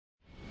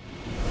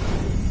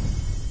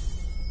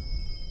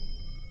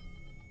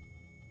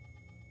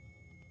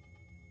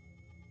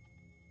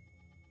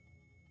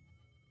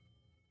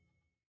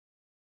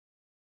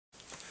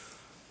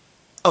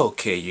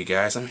Okay, you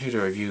guys, I'm here to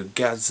review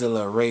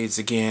Godzilla Raids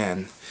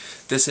Again.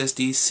 This is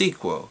the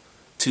sequel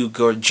to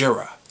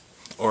Gojira,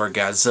 or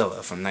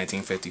Godzilla, from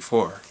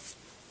 1954.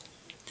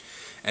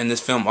 And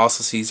this film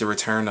also sees the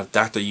return of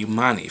Dr.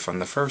 Yamane from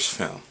the first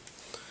film.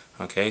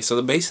 Okay,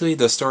 so basically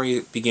the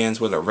story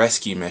begins with a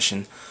rescue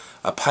mission.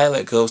 A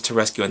pilot goes to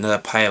rescue another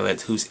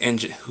pilot whose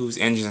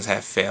engines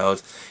have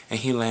failed, and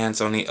he lands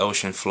on the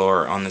ocean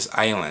floor on this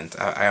island.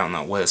 I don't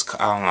know what it's,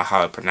 I don't know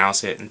how to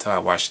pronounce it until I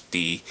watched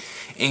the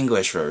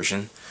English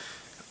version.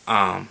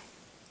 But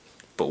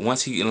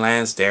once he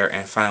lands there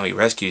and finally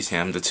rescues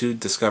him, the two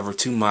discover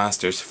two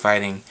monsters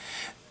fighting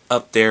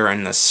up there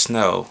in the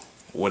snow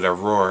with a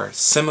roar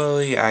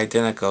similarly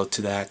identical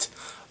to that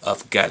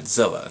of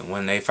Godzilla. And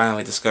when they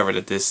finally discover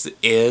that this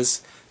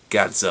is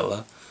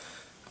Godzilla,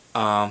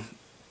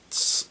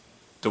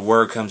 the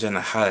word comes in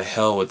that how the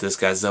hell would this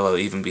Godzilla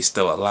even be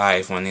still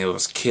alive when he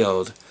was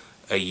killed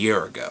a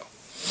year ago?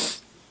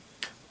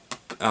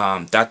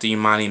 Dr.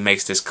 Yamane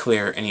makes this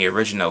clear in the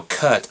original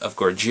cut of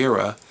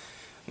Gojira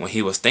when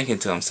he was thinking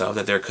to himself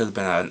that there could have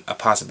been a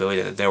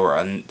possibility that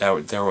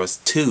there was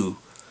two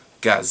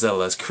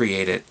Godzillas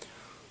created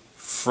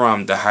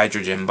from the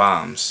hydrogen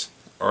bombs,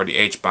 or the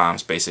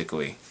H-bombs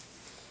basically.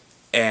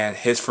 And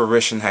his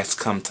fruition has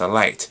come to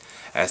light,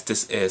 as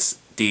this is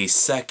the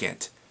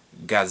second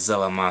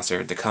Godzilla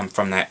monster to come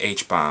from that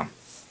H-bomb,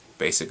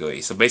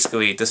 basically. So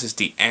basically, this is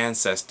the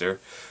ancestor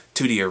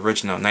to the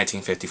original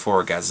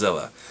 1954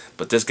 Godzilla.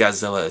 But this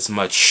Godzilla is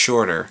much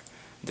shorter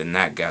than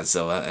that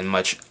Godzilla and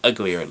much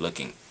uglier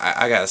looking.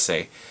 I gotta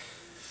say,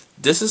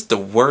 this is the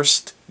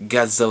worst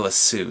Godzilla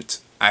suit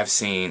I've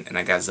seen in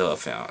a Godzilla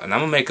film. And I'm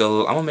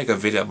gonna make a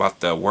video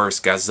about the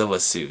worst Godzilla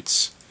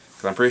suits,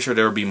 because I'm pretty sure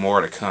there will be more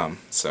to come.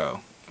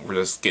 So we're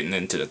just getting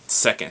into the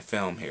second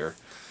film here.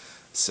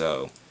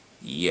 So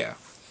yeah.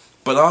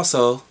 But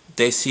also,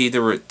 they see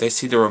the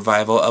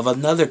revival of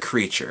another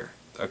creature,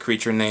 a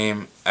creature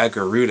named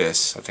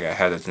Agarudus. I think I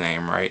had his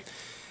name right.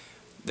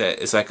 That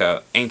is like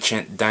a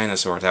ancient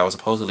dinosaur that was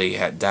supposedly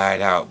had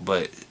died out,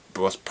 but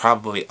was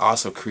probably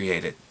also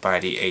created by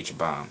the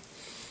H-bomb.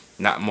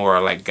 Not more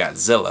like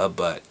Godzilla,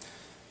 but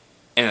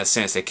in a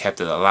sense, they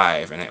kept it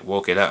alive and it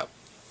woke it up,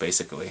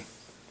 basically,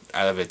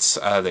 out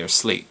of their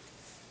sleep.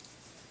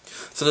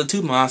 So the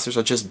two monsters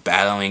are just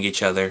battling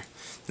each other.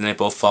 Then they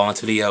both fall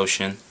into the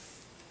ocean,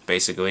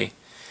 basically.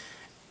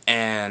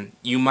 And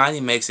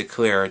Yamane makes it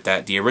clear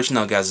that the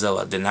original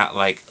Godzilla did not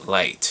like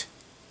light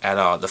at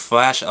all. The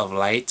flash of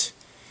light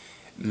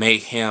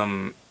made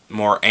him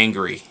more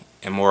angry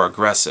and more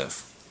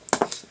aggressive.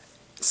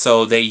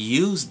 So they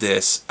used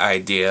this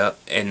idea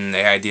in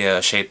the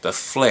idea shaped of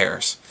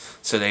flares.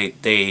 So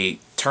they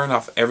turn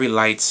off every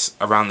lights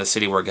around the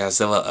city where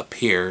Godzilla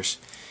appears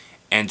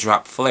and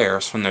drop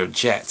flares from their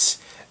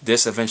jets.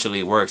 This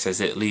eventually works as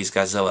it leads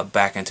Godzilla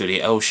back into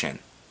the ocean.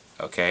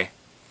 Okay?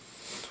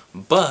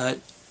 But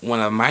when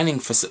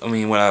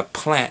when a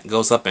plant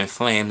goes up in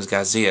flames,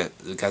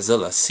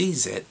 Godzilla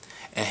sees it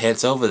and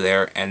heads over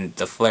there, and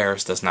the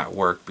flares does not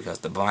work because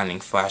the blinding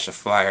flash of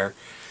fire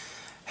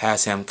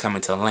has him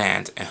coming to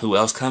land. And who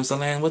else comes to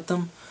land with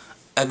them?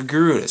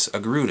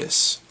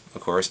 Agarudus,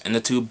 of course. And the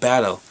two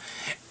battle,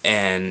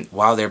 and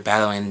while they're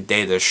battling,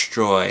 they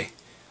destroy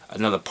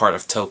another part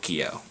of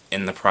Tokyo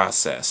in the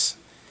process,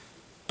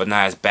 but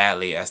not as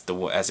badly as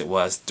it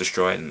was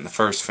destroyed in the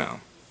first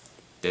film.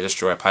 They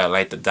destroy probably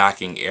like the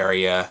docking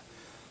area,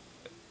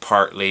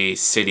 partly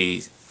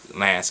city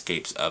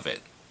landscapes of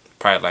it,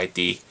 probably like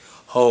the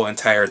whole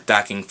entire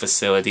docking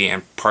facility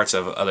and parts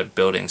of other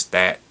buildings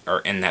that are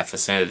in that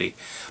vicinity,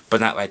 but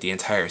not like the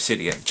entire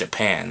city of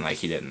Japan like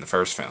he did in the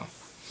first film.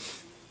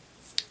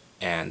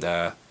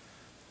 And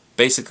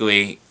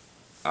basically,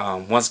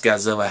 once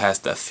Godzilla has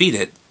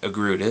defeated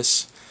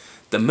Agarudus,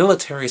 the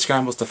military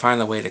scrambles to find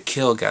a way to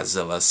kill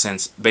Godzilla,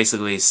 since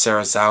basically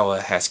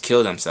Serizawa has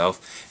killed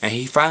himself, and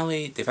they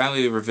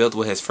finally revealed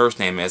what his first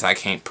name is. I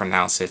can't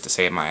pronounce it to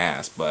save my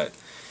ass, but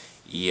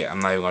yeah, I'm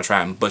not even gonna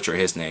try and butcher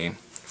his name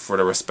for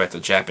the respect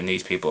of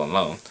Japanese people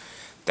alone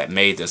that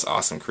made this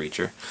awesome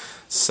creature.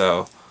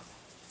 So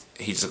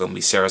he's just gonna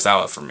be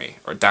Serizawa for me,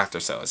 or Dr.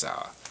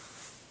 Serizawa.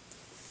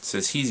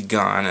 Since he's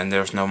gone and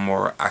there's no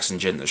more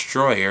oxygen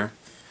destroyer,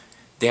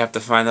 they have to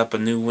find up a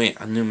new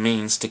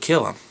means to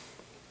kill him.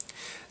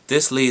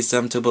 This leads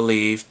them to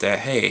believe that,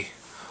 hey,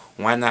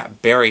 why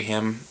not bury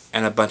him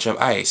in a bunch of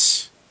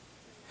ice?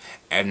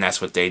 And that's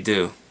what they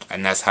do.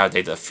 And that's how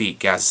they defeat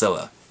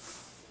Godzilla.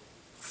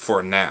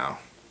 For now.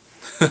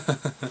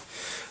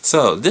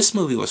 So, this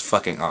movie was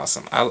fucking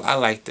awesome. I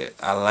liked it.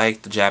 I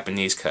liked the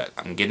Japanese cut.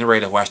 I'm getting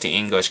ready to watch the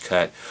English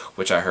cut,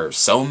 which I heard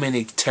so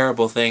many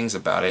terrible things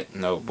about it.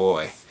 No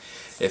boy.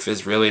 If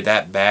it's really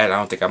that bad, I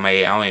don't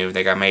even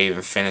think I may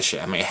even finish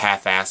it. I may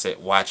half-ass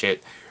it, watch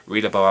it,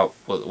 read about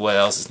what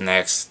else is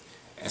next,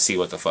 and see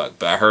what the fuck.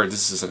 But I heard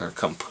this is a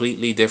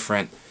completely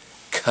different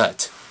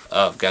cut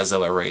of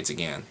Godzilla Raids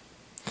Again.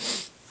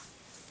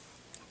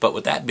 But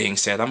with that being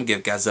said, I'm going to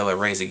give Godzilla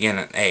Raids Again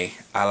an A.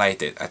 I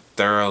liked it. I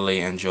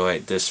thoroughly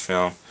enjoyed this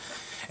film.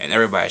 and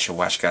everybody should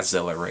watch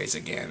Godzilla Rise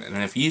Again. And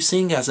if you've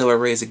seen Godzilla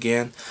Rise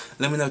Again,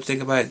 let me know what you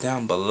think about it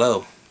down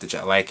below. Did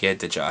y'all like it?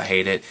 Did y'all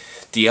hate it?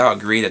 Do y'all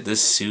agree that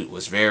this suit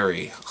was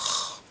very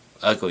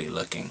ugly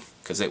looking?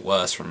 Because it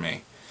was for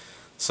me.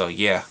 So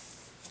yeah,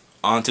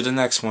 on to the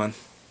next one.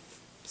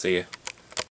 See ya.